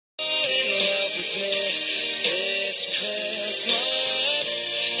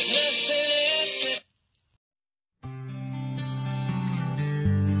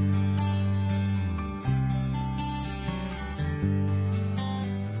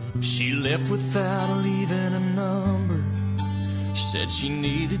She left without leaving a number. She said she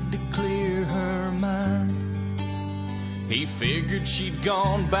needed to clear her mind. He figured she'd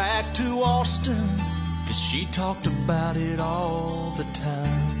gone back to Austin, 'cause she talked about it all the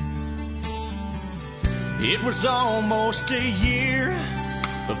time. It was almost a year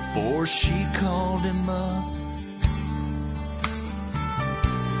before she called him up.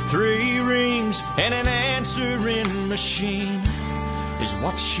 3 rings and an answering machine is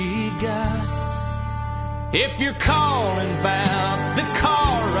what she got. If you're calling about the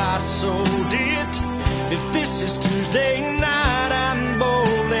car I sold it, if this is Tuesday night I'm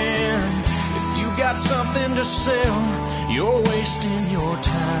bowling, if you got something to sell, you're wasting your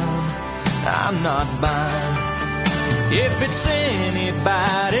time, I'm not buying. If it's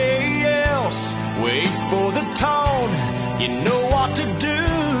anybody else, wait for the tone, you know what to do.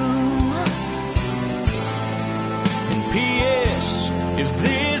 And P.S. if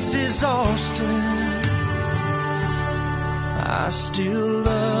this is Austin, I still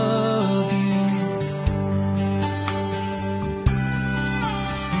love you.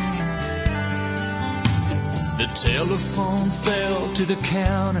 The telephone fell to the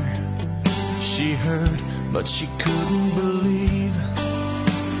counter. She heard, but she couldn't believe.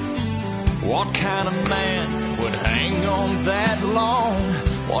 What kind of man would hang on that long?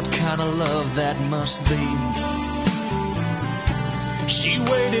 What kind of love that must be? She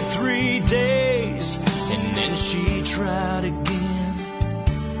waited 3 days, and then she tried again.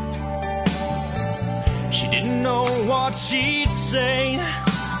 She didn't know what she'd say,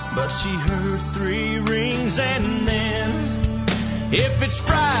 but she heard 3 rings, and then, if it's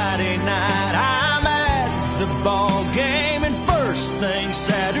Friday night, I'm at the ball game, and first thing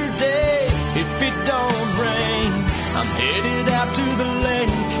Saturday, if it don't rain, I'm headed out to the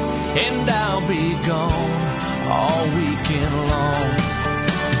lake, and I'll be gone all weekend long.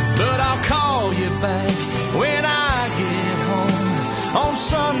 But I'll call you back when I get home on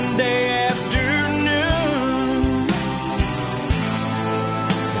Sunday afternoon.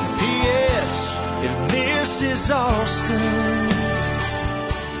 And P.S. if this is Austin,